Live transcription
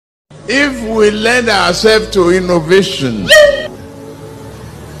If we lend ourselves to innovation,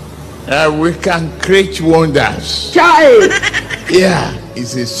 we can create wonders. Yeah,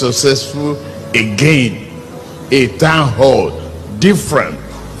 it's a successful again, a town hall different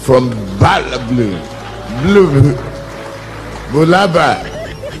from blue Bulaba.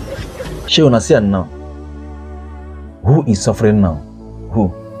 She wanna see now. Who is suffering now? Who?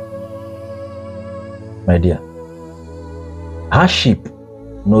 My dear. Her sheep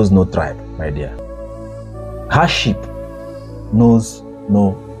knows no tribe, my dear. Her sheep knows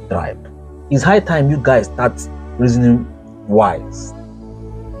no tribe. It's high time you guys start reasoning wise.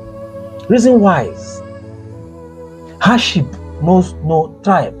 Reason wise. Her sheep knows no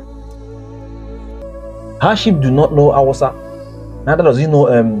tribe. Her sheep do not know Hausa. Neither does he know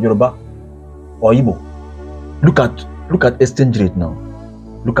Yoruba or Igbo. Look at exchange rate now.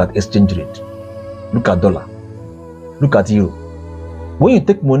 Look at exchange rate. Look at dollar. Look at euro. When you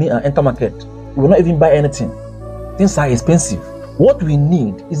take money and enter market, you will not even buy anything. Things are expensive. What we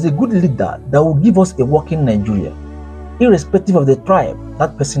need is a good leader that will give us a working Nigeria, irrespective of the tribe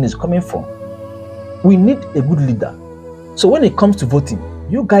that person is coming from. We need a good leader. So when it comes to voting,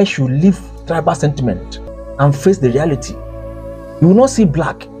 you guys should leave tribal sentiment and face the reality. You will not see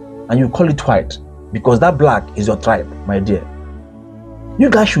black and you call it white because that black is your tribe, my dear. You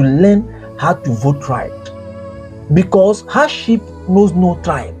guys should learn how to vote right because her sheep knows no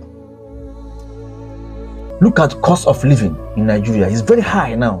tribe. Look at cost of living in Nigeria. It's very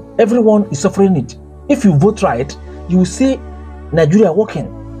high now. Everyone is suffering it. If you vote right, you will see Nigeria working.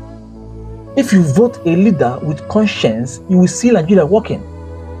 If you vote a leader with conscience, you will see Nigeria working.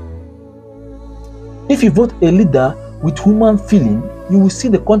 If you vote a leader with human feeling, you will see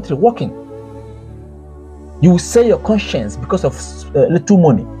the country working. You will sell your conscience because of little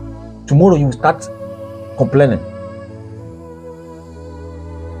money. Tomorrow you will start complaining.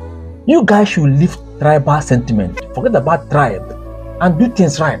 You guys should leave tribal sentiment. Forget about tribe and do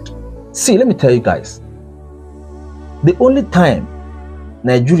things right. See, let me tell you guys. The only time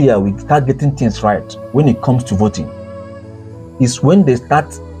Nigeria will start getting things right when it comes to voting is when they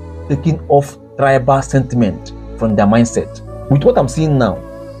start taking off tribal sentiment from their mindset. With what I'm seeing now,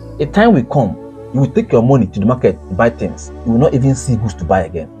 a time will come, you will take your money to the market to buy things. You will not even see goods to buy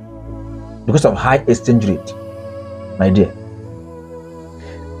again because of high exchange rate. My dear,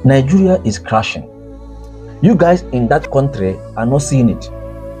 Nigeria is crashing. You guys in that country are not seeing it.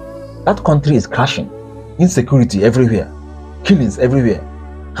 That country is crashing. Insecurity everywhere, killings everywhere,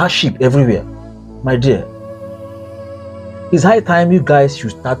 hardship everywhere. My dear, it's high time you guys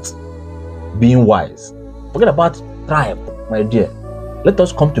should start being wise. Forget about tribe, my dear. Let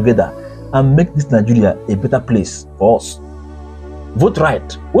us come together and make this Nigeria a better place for us. Vote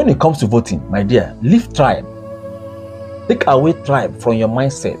right. When it comes to voting, my dear, leave tribe. Take away tribe from your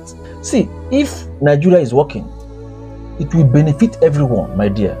mindset. See, if Nigeria is working, it will benefit everyone, my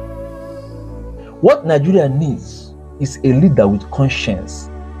dear. What Nigeria needs is a leader with conscience.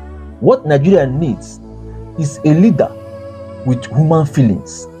 What Nigeria needs is a leader with human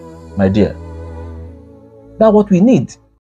feelings, my dear. That's what we need.